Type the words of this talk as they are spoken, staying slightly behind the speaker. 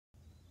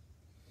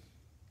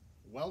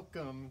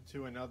Welcome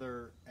to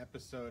another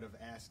episode of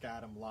Ask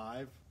Adam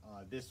Live.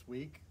 This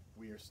week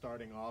we are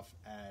starting off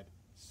at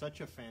such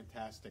a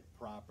fantastic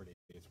property.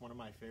 It's one of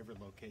my favorite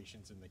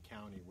locations in the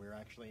county. We're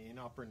actually in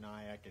Upper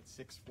Nyack at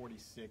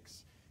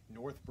 646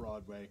 North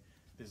Broadway.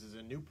 This is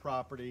a new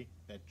property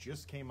that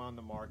just came on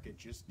the market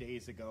just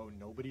days ago.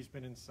 Nobody's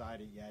been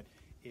inside it yet.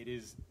 It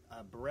is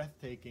a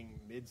breathtaking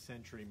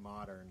mid-century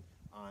modern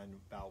on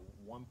about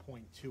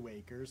 1.2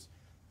 acres.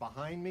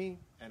 Behind me,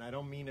 and I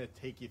don't mean to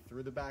take you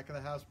through the back of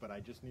the house, but I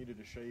just needed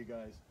to show you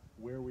guys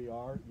where we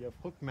are. You have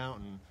Hook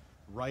Mountain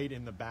right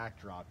in the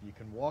backdrop. You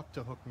can walk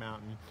to Hook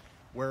Mountain.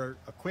 We're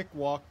a quick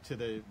walk to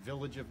the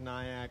village of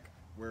Nyack.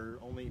 We're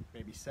only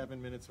maybe 7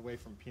 minutes away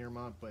from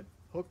Piermont, but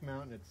Hook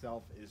Mountain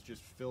itself is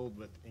just filled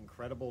with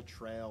incredible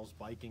trails,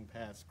 biking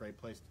paths, great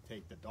place to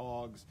take the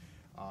dogs.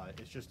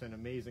 It's just an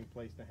amazing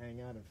place to hang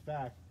out. In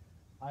fact,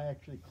 I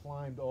actually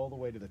climbed all the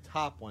way to the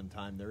top one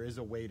time. There is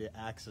a way to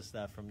access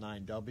that from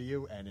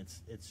 9W, and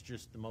it's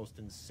just the most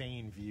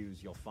insane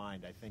views you'll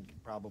find, I think,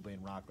 probably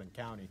in Rockland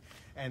County.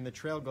 And the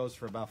trail goes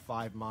for about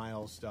 5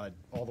 miles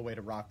all the way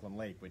to Rockland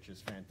Lake, which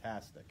is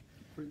fantastic.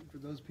 For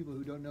those people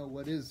who don't know,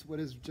 what is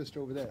just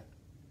over there?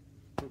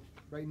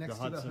 Right next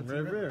to the Hudson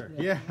River.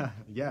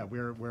 Yeah.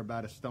 We're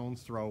about a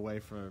stone's throw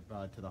away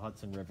to the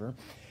Hudson River.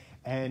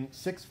 And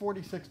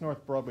 646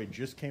 North Broadway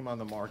just came on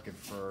the market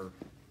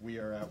we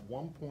are at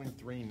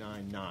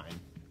 1.399,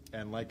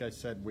 and like I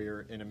said,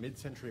 we're in a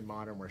mid-century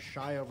modern. We're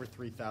shy over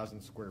 3,000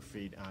 square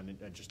feet on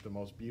just the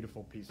most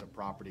beautiful piece of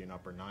property in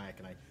Upper Nyack,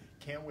 and I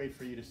can't wait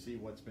for you to see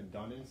what's been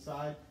done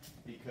inside,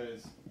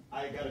 because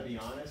I gotta be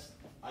honest,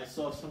 I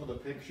saw some of the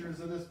pictures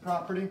of this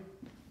property.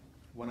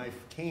 When I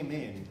came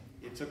in,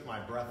 it took my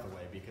breath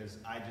away, because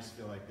I just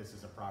feel like this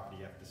is a property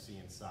you have to see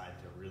inside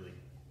to really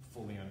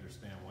fully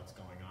understand what's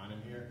going on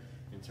in here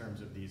in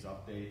terms of these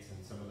updates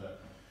and some of the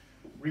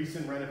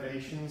recent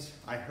renovations.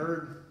 I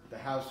heard the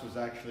house was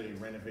actually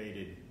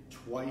renovated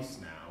twice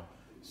now.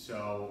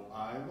 So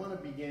I want to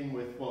begin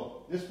with,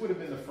 well, this would have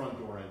been the front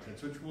door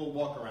entrance, which we'll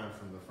walk around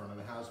from the front of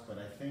the house. But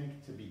I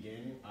think to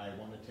begin, I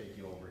want to take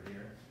you over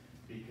here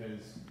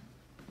because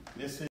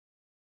this is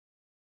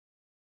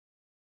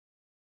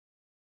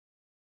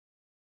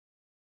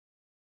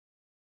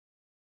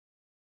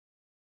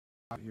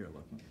here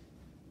looking.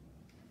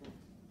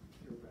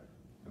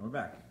 And we're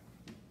back.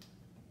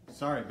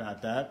 Sorry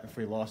about that if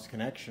we lost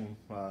connection.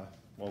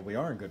 Well, we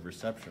are in good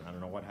reception. I don't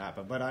know what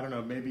happened, but I don't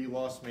know. Maybe you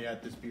lost me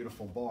at this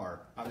beautiful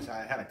bar. I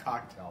had a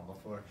cocktail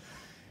before.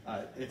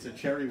 It's a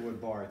cherry wood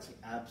bar. It's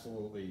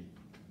absolutely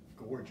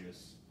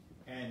gorgeous.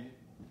 And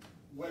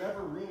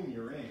whatever room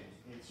you're in,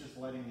 it's just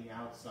letting the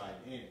outside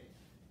in.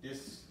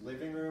 This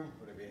living room,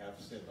 what do we have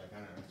said? Like, I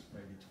don't know, it's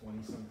maybe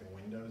 20-something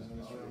windows in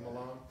this room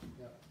alone.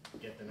 Yep.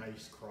 Get the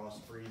nice cross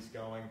breeze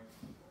going.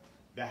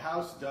 The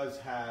house does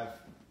have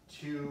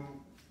 2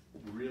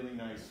 really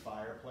nice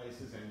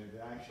fireplaces, and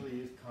it actually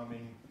is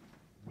coming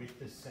with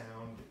the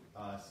sound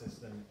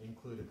system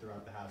included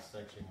throughout the house. It's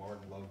actually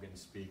Martin Logan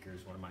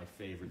speakers, one of my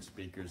favorite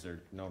speakers.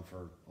 They're known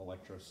for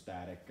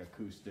electrostatic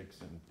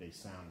acoustics, and they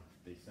sound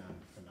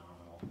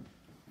phenomenal.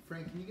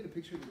 Frank, can you get a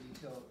picture of the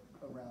detail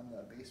around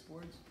the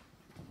baseboards?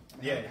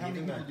 Yeah, how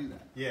many people do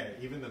that? Yeah,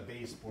 even the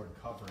baseboard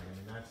covering. I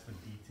mean, that's the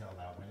detail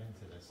that went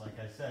into this. Like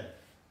I said,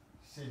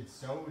 it's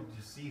so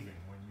deceiving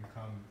when you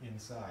come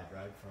inside,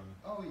 right?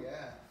 Oh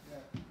yeah.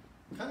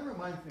 Kind of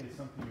reminds me of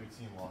something you would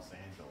see in Los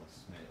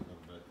Angeles, maybe a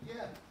little bit.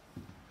 Yeah.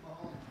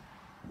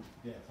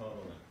 Yeah,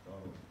 totally.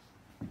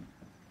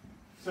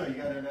 So you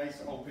got a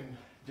nice open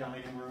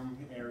dining room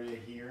area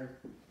here,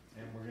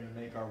 and we're going to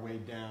make our way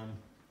down.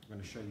 I'm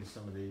going to show you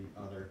some of the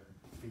other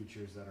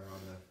features that are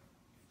on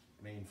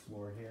the main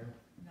floor here.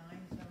 9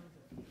 zones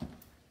of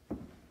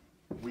heat.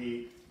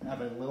 We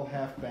have a little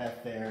half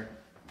bath there,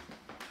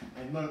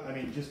 and look, I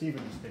mean, just take a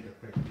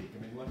quick peek.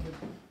 I mean, look at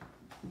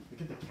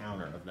the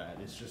counter of that.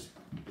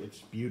 It's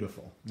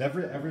beautiful.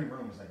 Every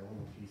room is like a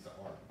little piece of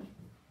art.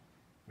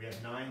 We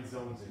have 9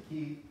 zones of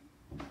heat.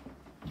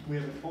 We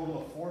have a total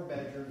of 4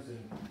 bedrooms and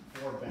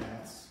 4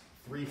 baths,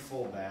 3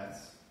 full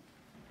baths.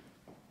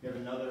 You have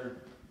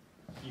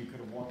you could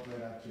have walked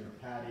right out to your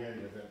patio.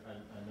 You have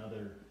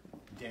another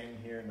den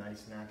here,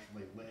 nice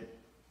naturally lit.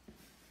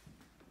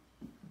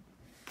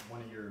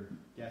 One of your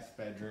guest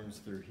bedrooms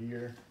through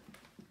here.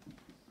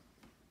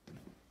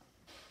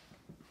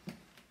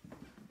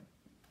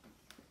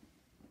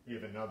 You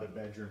have another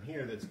bedroom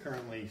here that's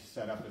currently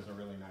set up as a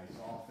really nice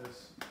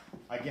office.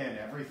 Again,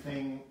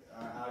 everything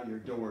out your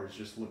door is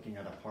just looking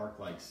at a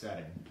park-like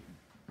setting.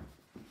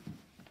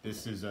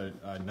 This is a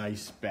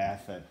nice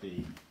bath that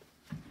the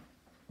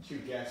 2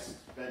 guest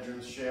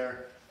bedrooms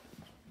share.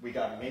 We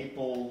got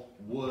maple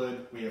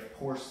wood. We have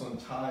porcelain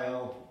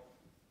tile.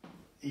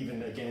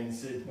 Even again,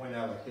 Sid pointed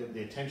out like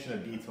the attention to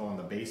detail on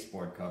the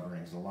baseboard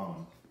coverings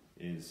alone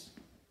is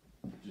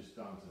just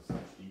done to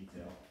such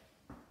detail.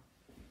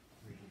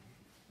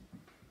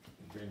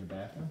 You're in the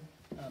bathroom?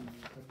 The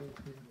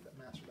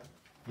master bath.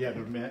 Yeah,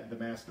 the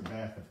master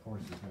bath, of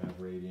course, is going to have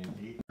radiant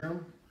heat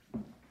room.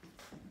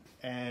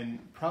 And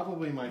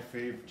probably my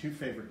 2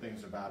 favorite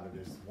things about it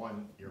is,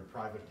 1, your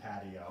private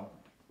patio.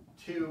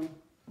 Two,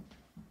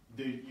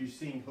 you're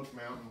seeing Hook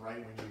Mountain right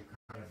when you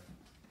kind of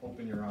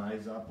open your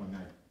eyes up, when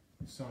that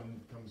sun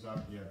comes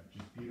up, you have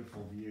just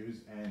beautiful views.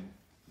 And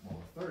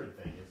well, the third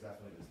thing is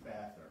definitely this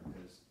bathroom,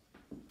 because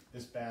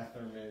this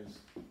bathroom is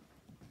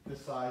the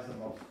size of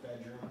most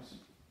bedrooms,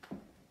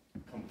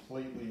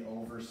 completely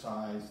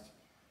oversized.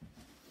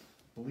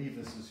 I believe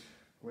this is,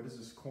 what is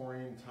this,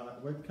 Corian tile?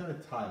 What kind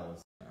of tile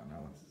is it? I don't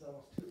know. This is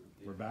almost two.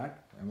 We're back,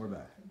 and we're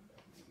back.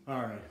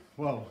 All right,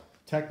 well,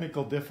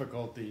 technical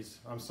difficulties.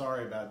 I'm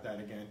sorry about that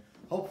again.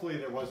 Hopefully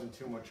there wasn't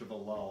too much of a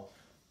lull.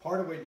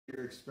 Part of what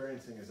you're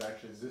experiencing is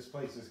actually, this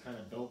place is kind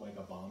of built like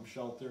a bomb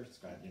shelter. It's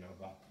got,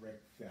 about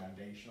brick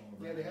foundation.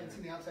 Yeah, they haven't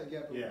seen the outside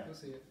yet, but Yeah. we'll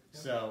see it.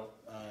 Yep. So,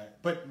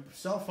 but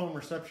cell phone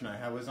reception I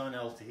had was on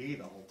LTE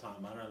the whole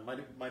time. I don't know,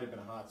 it might have been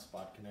a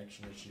hotspot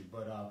connection issue.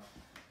 But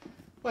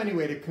well,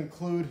 anyway, to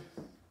conclude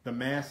the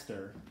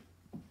master,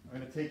 I'm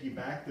going to take you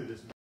back to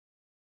this.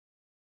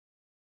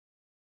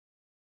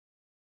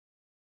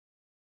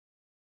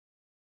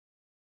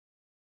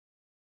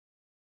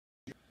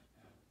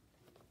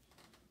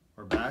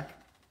 We're back.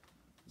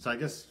 So I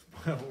guess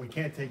we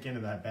can't take into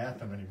that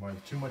bathroom anymore.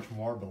 There's too much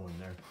marble in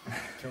there,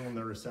 killing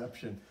the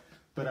reception.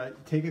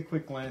 But take a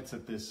quick glance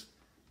at this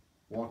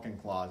walk-in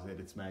closet.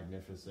 It's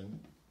magnificent.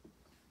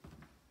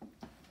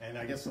 And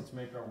I guess let's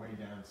make our way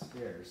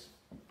downstairs.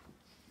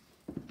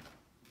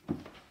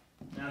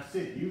 Now,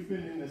 Sid, you've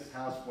been in this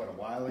house, what, a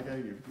while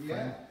ago?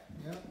 Yeah.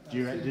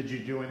 Did you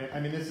do it? I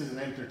mean, this is an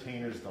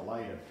entertainer's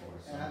delight, of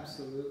course. So.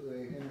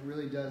 Absolutely, and it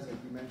really does, like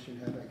you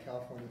mentioned, have that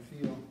California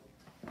feel.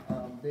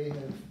 They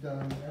have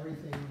done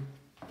everything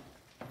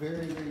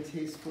very, very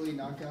tastefully,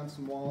 knocked down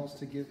some walls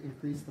to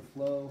increase the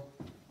flow.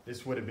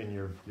 This would have been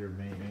your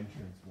main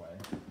entranceway.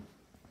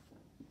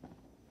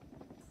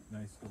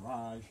 Nice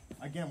garage.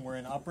 Again, we're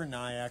in Upper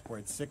Nyack. We're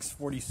at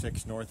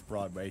 646 North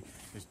Broadway.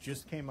 This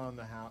just came on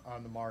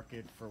the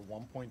market for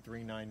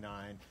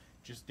 $1.399.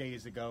 Just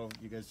days ago,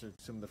 you guys are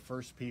some of the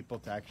first people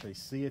to actually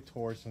see a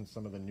tour since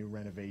some of the new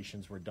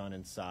renovations were done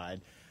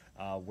inside.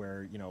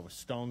 Where a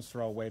stone's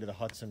throw away to the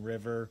Hudson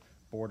River,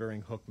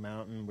 bordering Hook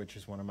Mountain, which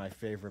is one of my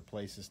favorite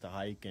places to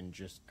hike and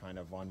just kind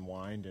of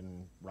unwind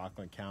in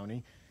Rockland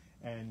County.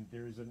 And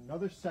there's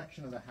another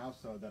section of the house,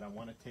 though, that I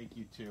want to take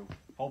you to.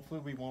 Hopefully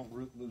we won't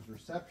lose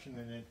reception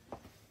in it.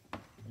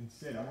 And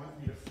Sid, I want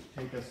you to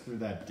take us through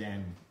that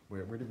den.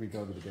 Where did we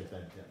go to get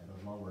that den?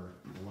 The lower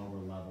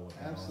level of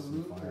the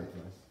Absolutely. awesome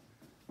fireplace.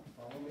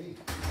 Follow me.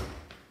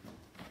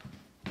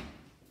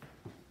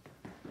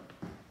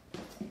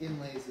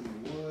 Inlays in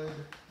the wood.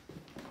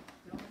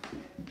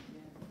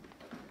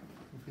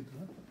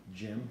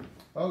 Gym.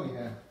 Oh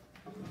yeah.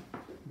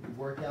 You can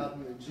work out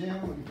in the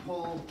gym when you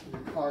pull your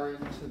car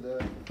into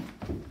the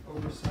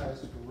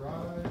oversized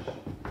garage.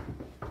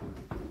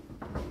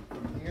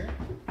 From here.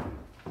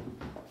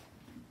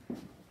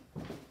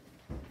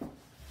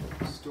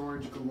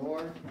 Storage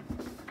galore.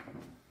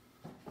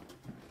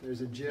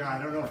 There's a gym. Yeah,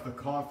 I don't know if the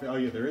coffee. Oh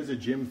yeah, there is a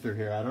gym through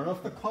here. I don't know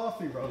if the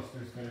coffee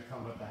roaster is going to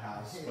come with the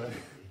house, but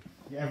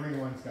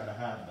everyone's got to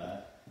have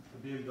that.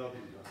 The BMW does.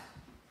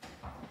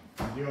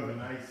 You have a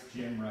nice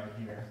gym right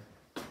here.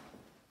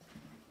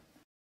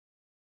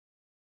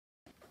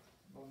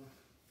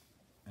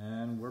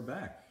 And we're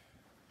back.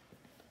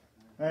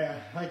 Hey,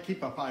 I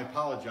keep up. I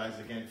apologize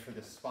again for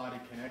the spotty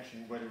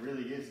connection. What it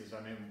really is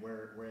I mean,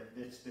 where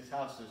this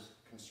house is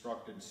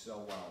constructed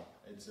so well.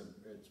 It's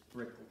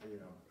brick,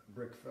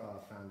 brick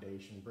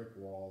foundation, brick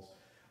walls.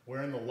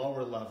 We're in the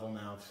lower level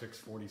now,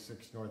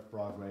 646 North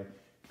Broadway.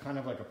 Kind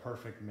of like a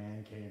perfect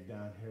man cave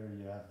down here.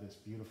 You have this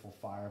beautiful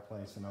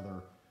fireplace,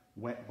 another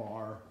wet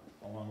bar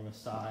along the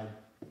side.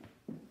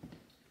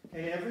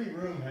 And every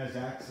room has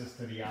access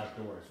to the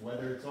outdoors,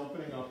 whether it's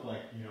opening up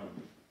like,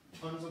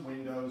 tons of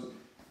windows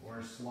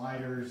or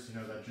sliders,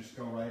 that just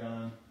go right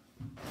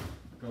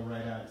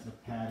out to the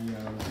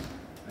patio.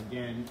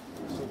 Again,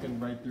 just looking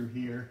right through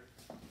here.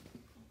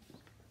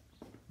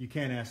 You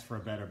can't ask for a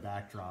better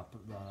backdrop,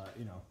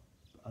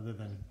 other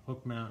than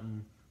Hook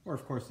Mountain, or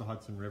of course the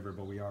Hudson River,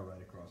 but we are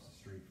right across the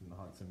street from the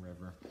Hudson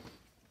River.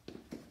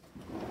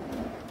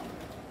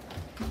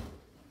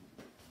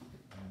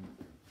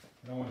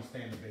 I don't want to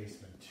stay in the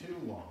basement too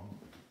long,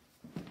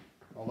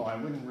 although I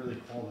wouldn't really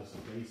call this a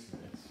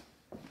basement.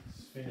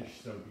 It's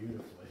finished so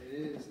beautifully. It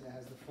is, and it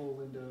has the full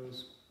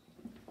windows,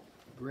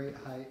 great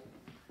height.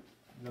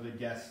 Another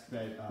guest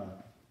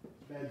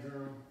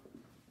bedroom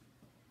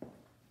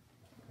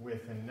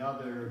with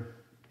another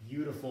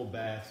beautiful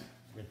bath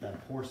with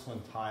that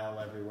porcelain tile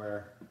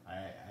everywhere.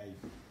 I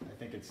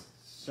think it's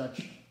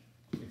such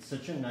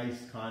a nice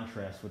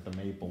contrast with the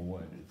maple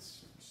wood.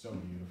 It's so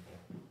beautiful.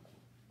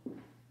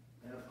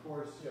 And of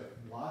course, you have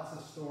lots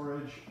of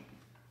storage,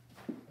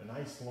 a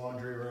nice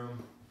laundry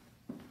room.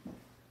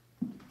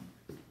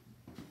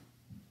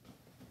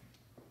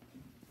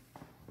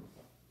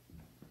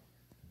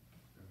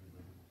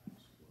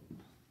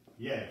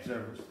 Yeah,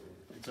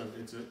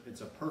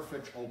 it's a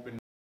perfect open.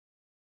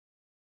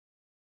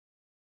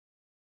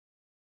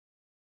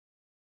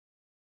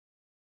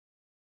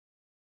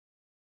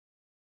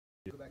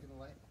 Go back in the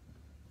light.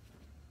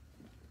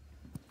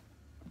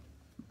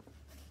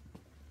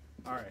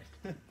 All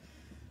right.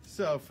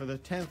 So for the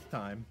 10th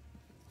time,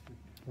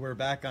 we're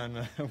back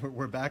on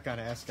we're back on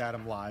Ask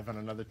Adam Live on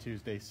another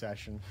Tuesday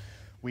session.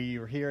 We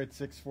are here at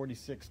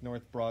 646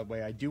 North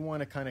Broadway. I do want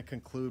to kind of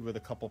conclude with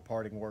a couple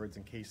parting words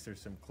in case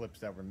there's some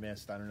clips that were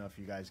missed. I don't know if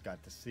you guys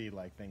got to see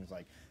like things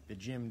like the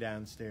gym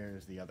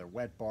downstairs, the other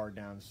wet bar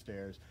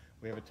downstairs.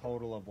 We have a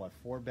total of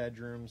 4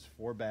 bedrooms,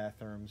 4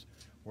 bathrooms.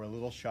 We're a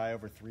little shy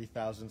over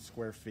 3,000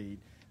 square feet.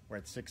 We're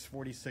at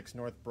 646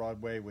 North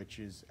Broadway, which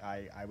is,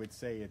 I would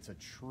say, it's a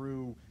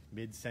true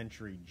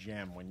mid-century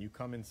gem. When you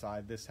come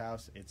inside this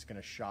house, it's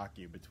going to shock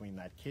you. Between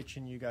that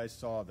kitchen you guys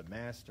saw, the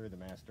master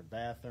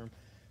bathroom,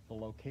 the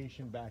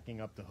location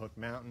backing up to Hook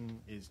Mountain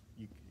is,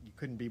 you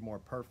couldn't be more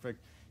perfect.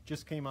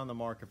 Just came on the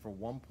market for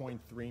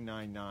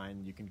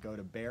 $1.399. You can go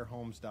to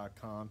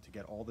bearhomes.com to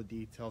get all the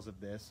details of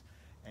this.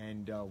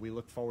 And we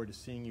look forward to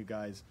seeing you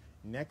guys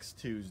next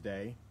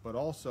Tuesday. But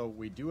also,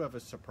 we do have a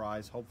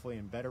surprise, hopefully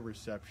in better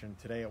reception.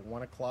 Today at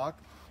 1 o'clock,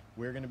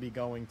 we're going to be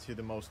going to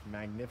the most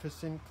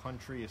magnificent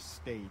country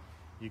estate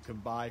you can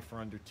buy for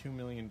under $2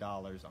 million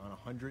on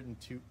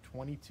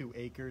 122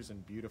 acres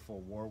in beautiful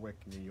Warwick,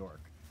 New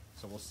York.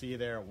 So we'll see you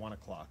there at 1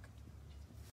 o'clock.